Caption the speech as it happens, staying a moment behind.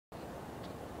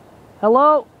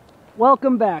Hello,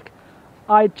 welcome back.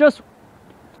 I just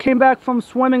came back from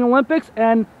Swimming Olympics,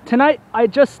 and tonight I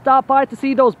just stopped by to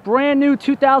see those brand new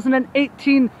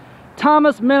 2018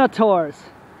 Thomas Minotaurs.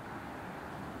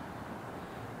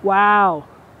 Wow,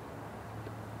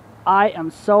 I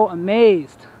am so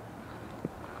amazed.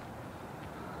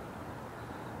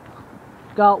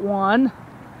 Got 1,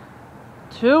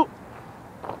 2,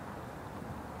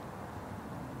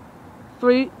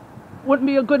 3, wouldn't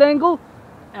be a good angle.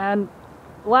 And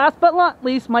last but not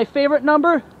least, my favorite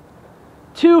number,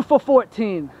 2 for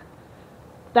 14.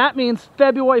 That means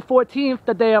February 14th,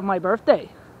 the day of my birthday.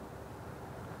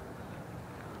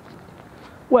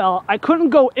 Well, I couldn't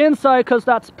go inside because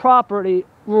that's property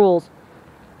rules,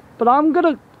 but I'm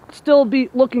gonna still be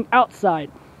looking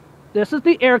outside. This is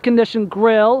the air-conditioned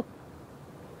grill,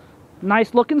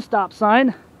 nice looking stop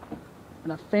sign,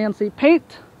 and a fancy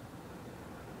paint,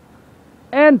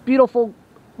 and beautiful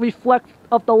reflect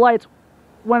of the lights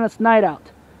when it's night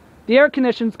out. The air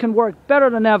conditions can work better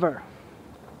than ever.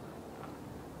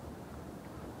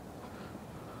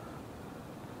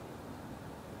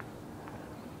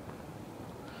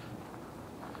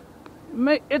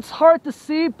 It's hard to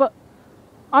see, but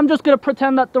I'm just gonna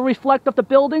pretend that the reflect of the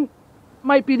building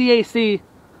might be the AC.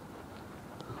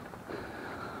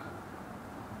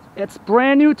 It's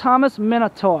brand new Thomas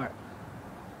Minotaur.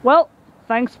 Well,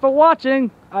 thanks for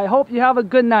watching. I hope you have a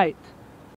good night.